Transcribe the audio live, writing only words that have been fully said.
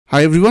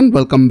Hi everyone,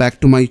 welcome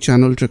back to my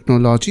channel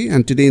Tricknology,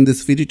 and today in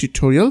this video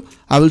tutorial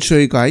I will show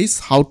you guys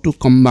how to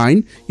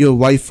combine your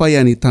Wi-Fi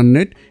and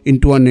Ethernet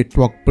into a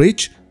network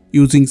bridge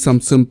using some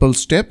simple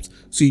steps.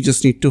 So you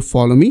just need to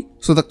follow me.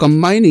 So the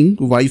combining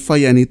Wi-Fi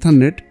and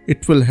Ethernet,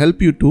 it will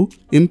help you to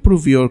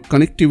improve your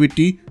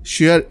connectivity,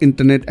 share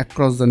internet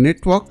across the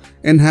network,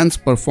 enhance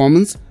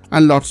performance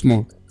and lots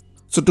more.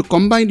 So to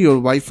combine your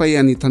Wi-Fi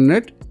and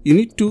Ethernet, you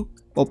need to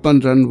open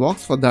run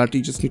box. For that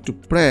you just need to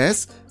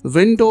press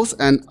Windows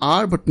and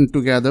R button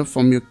together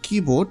from your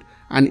keyboard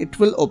and it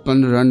will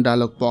open run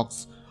dialog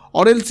box,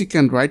 or else you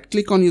can right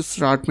click on your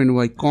start menu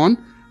icon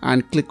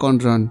and click on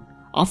run.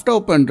 After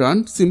open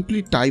run,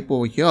 simply type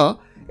over here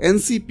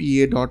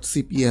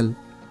ncpa.cpl.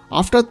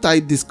 After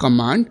type this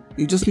command,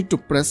 you just need to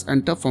press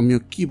enter from your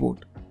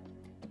keyboard.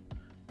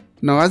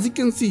 Now as you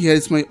can see, here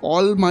is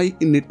all my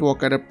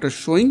network adapter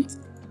showing.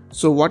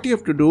 So what you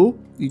have to do,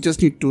 you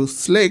just need to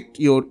select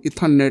your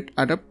Ethernet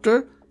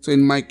adapter. So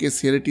in my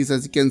case here it is,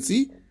 as you can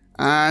see,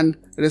 and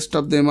rest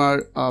of them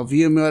are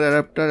VMware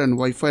adapter and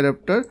Wi-Fi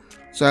adapter.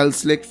 So I'll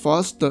select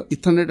first the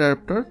Ethernet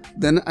adapter,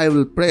 then I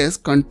will press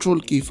Control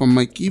key from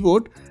my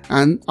keyboard,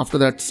 and after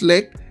that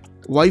select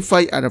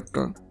Wi-Fi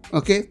adapter.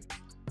 Okay.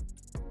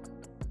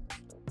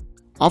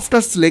 After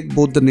select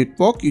both the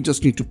network, you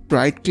just need to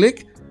right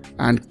click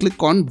and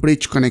click on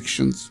bridge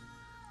connections.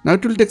 Now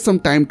it will take some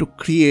time to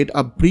create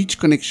a bridge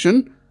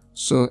connection.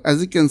 So as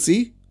you can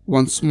see,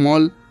 one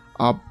small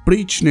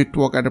bridge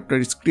network adapter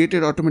is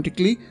created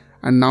automatically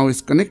and now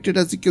is connected,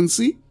 as you can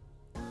see.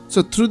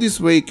 So through this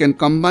way you can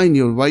combine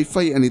your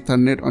Wi-Fi and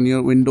Ethernet on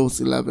your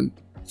Windows 11.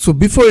 So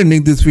before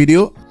ending this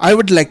video, I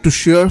would like to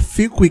share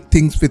few quick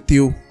things with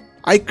you.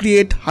 I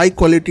create high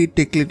quality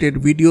tech related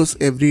videos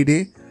every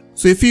day.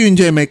 So if you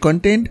enjoy my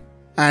content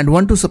and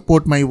want to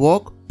support my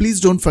work,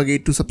 please don't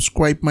forget to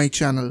subscribe my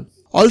channel.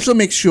 Also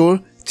make sure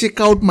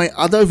check out my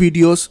other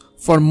videos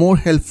for more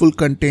helpful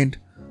content.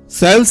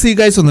 So I'll see you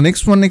guys on the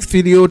next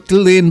video.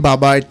 Till then, bye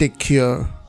bye, take care.